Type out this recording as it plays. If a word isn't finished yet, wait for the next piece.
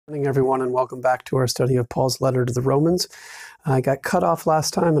Good morning, everyone, and welcome back to our study of Paul's letter to the Romans. I got cut off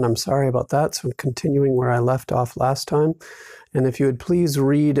last time, and I'm sorry about that, so I'm continuing where I left off last time. And if you would please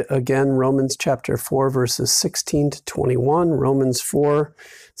read again Romans chapter 4, verses 16 to 21, Romans 4,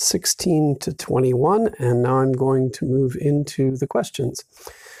 16 to 21, and now I'm going to move into the questions.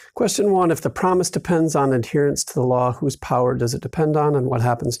 Question 1, if the promise depends on adherence to the law, whose power does it depend on, and what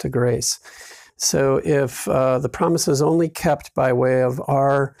happens to grace? So if the promise is only kept by way of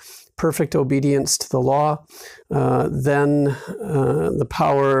our perfect obedience to the law, then the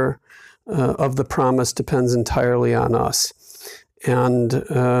power of the promise depends entirely on us. And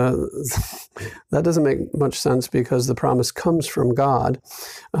that doesn't make much sense because the promise comes from God.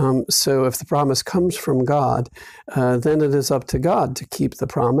 So if the promise comes from God, then it is up to God to keep the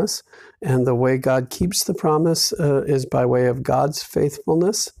promise. And the way God keeps the promise is by way of God's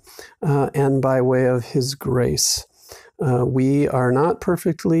faithfulness and by way of His grace. We are not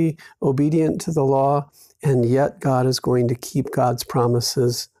perfectly obedient to the law, and yet God is going to keep God's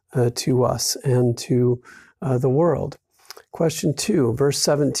promises to us and to the world. Question 2, verse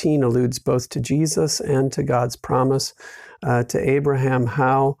 17 alludes both to Jesus and to God's promise to Abraham.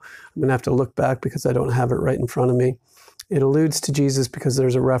 How? I'm going to have to look back because I don't have it right in front of me. It alludes to Jesus because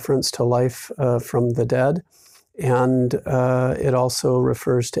there's a reference to life from the dead, and it also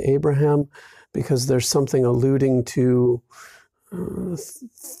refers to Abraham because there's something alluding to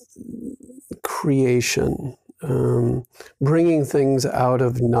creation. Bringing things out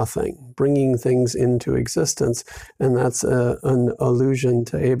of nothing, bringing things into existence. And that's an allusion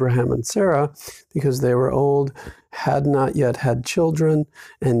to Abraham and Sarah because they were old, had not yet had children,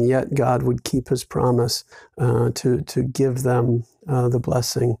 and yet God would keep His promise to give them the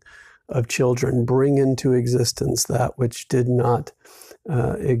blessing of children, bring into existence that which did not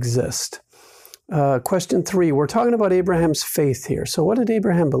exist. Question 3, we're talking about Abraham's faith here. So what did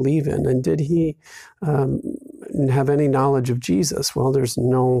Abraham believe in? And did he have any knowledge of Jesus? Well, there's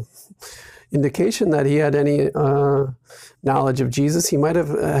no indication that he had any knowledge of Jesus. He might have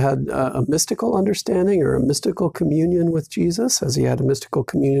had a mystical understanding or a mystical communion with Jesus, as he had a mystical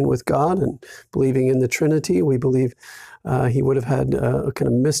communion with God and believing in the Trinity. We believe he would have had a kind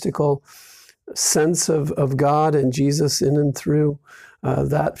of mystical sense of God and Jesus in and through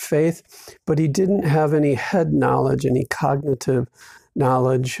that faith, but he didn't have any head knowledge, any cognitive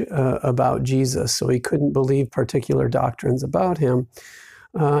knowledge about Jesus, so he couldn't believe particular doctrines about him.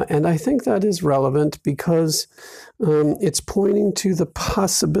 And I think that is relevant because it's pointing to the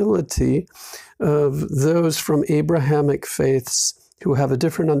possibility of those from Abrahamic faiths who have a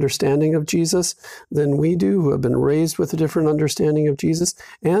different understanding of Jesus than we do, who have been raised with a different understanding of Jesus,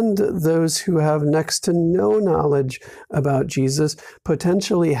 and those who have next to no knowledge about Jesus,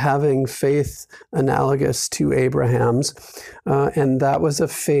 potentially having faith analogous to Abraham's. And that was a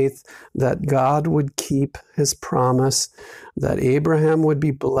faith that God would keep His promise, that Abraham would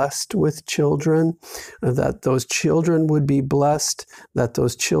be blessed with children, that those children would be blessed, that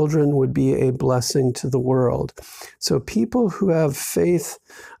those children would be a blessing to the world. So people who have faith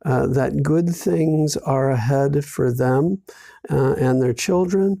that good things are ahead for them and their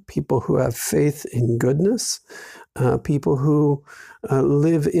children, people who have faith in goodness, people who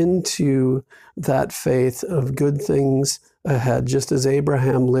live into that faith of good things ahead, just as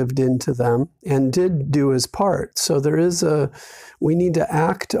Abraham lived into them and did do his part. So we need to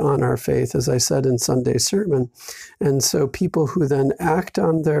act on our faith, as I said in Sunday's sermon. And so people who then act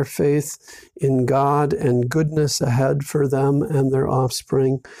on their faith in God and goodness ahead for them and their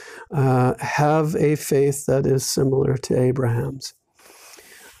offspring have a faith that is similar to Abraham's.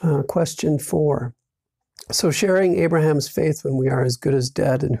 Question 4. So sharing Abraham's faith when we are as good as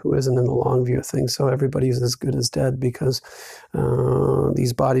dead, and who isn't in the long view of things? So everybody's as good as dead because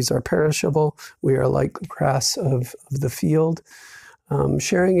these bodies are perishable. We are like the grass of the field.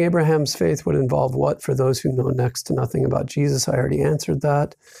 Sharing Abraham's faith would involve what for those who know next to nothing about Jesus? I already answered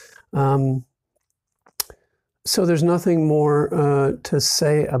that. So there's nothing more to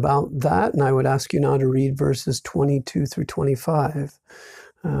say about that, and I would ask you now to read verses 22 through 25.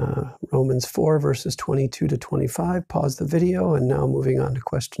 Romans 4, verses 22 to 25. Pause the video, and now moving on to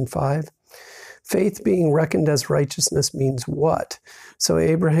question 5. Faith being reckoned as righteousness means what? So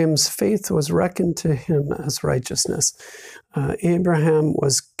Abraham's faith was reckoned to him as righteousness. Abraham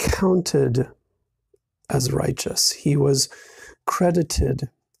was counted as righteous. He was credited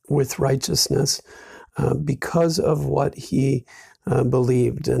with righteousness because of what he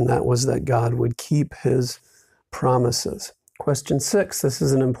believed, and that was that God would keep His promises. Question 6, this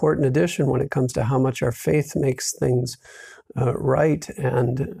is an important addition when it comes to how much our faith makes things right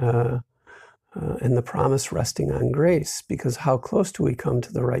and and the promise resting on grace, because how close do we come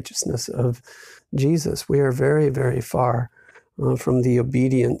to the righteousness of Jesus? We are very, very far from the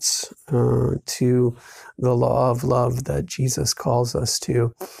obedience to the law of love that Jesus calls us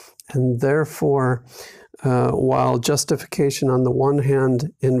to. And therefore, while justification on the one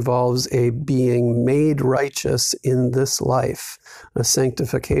hand involves a being made righteous in this life, a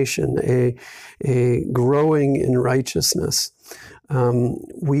sanctification, a growing in righteousness,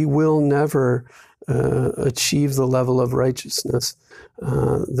 we will never achieve the level of righteousness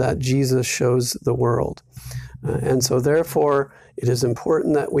that Jesus shows the world. And so therefore, it is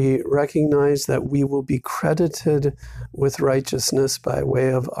important that we recognize that we will be credited with righteousness by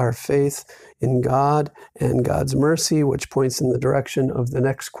way of our faith in God and God's mercy, which points in the direction of the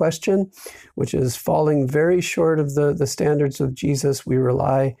next question, which is falling very short of the standards of Jesus. We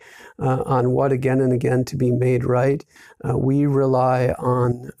rely on what again and again to be made right. We rely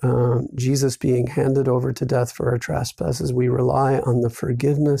on Jesus being handed over to death for our trespasses. We rely on the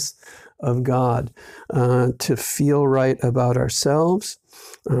forgiveness of God to feel right about ourselves,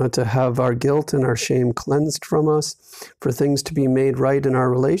 to have our guilt and our shame cleansed from us, for things to be made right in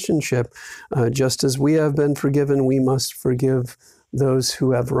our relationship. Just as we have been forgiven, we must forgive those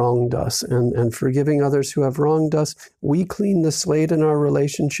who have wronged us. And forgiving others who have wronged us, we clean the slate in our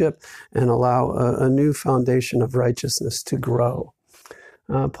relationship and allow a new foundation of righteousness to grow.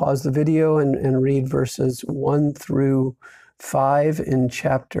 Pause the video and read verses 1 through 5 in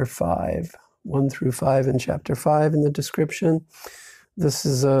chapter 5. 1 through 5 in chapter 5 in the description. This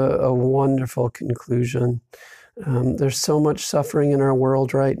is a wonderful conclusion. There's so much suffering in our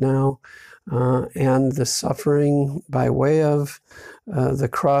world right now, and the suffering by way of the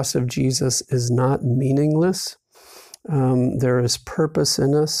cross of Jesus is not meaningless. There is purpose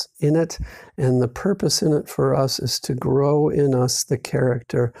in it, and the purpose in it for us is to grow in us the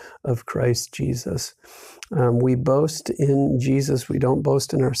character of Christ Jesus. We boast in Jesus. We don't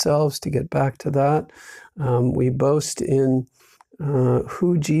boast in ourselves, to get back to that. We boast in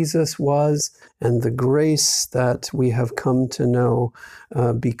who Jesus was and the grace that we have come to know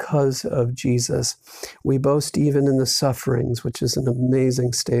because of Jesus. We boast even in the sufferings, which is an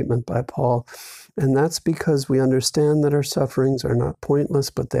amazing statement by Paul. And that's because we understand that our sufferings are not pointless,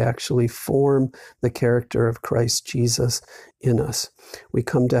 but they actually form the character of Christ Jesus in us. We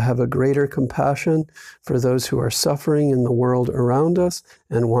come to have a greater compassion for those who are suffering in the world around us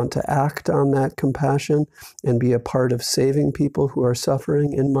and want to act on that compassion and be a part of saving people who are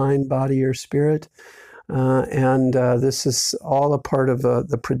suffering in mind, body, or spirit. This is all a part of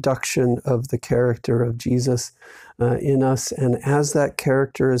the production of the character of Jesus in us. And as that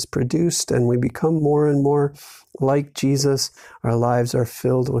character is produced and we become more and more like Jesus, our lives are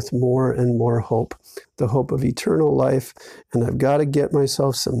filled with more and more hope, the hope of eternal life. And I've got to get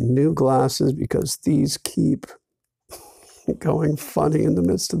myself some new glasses because these keep going funny in the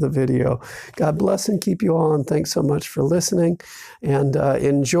midst of the video. God bless and keep you all, and thanks so much for listening. And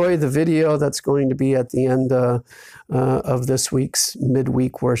enjoy the video that's going to be at the end of this week's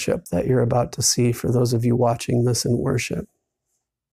midweek worship that you're about to see for those of you watching this in worship.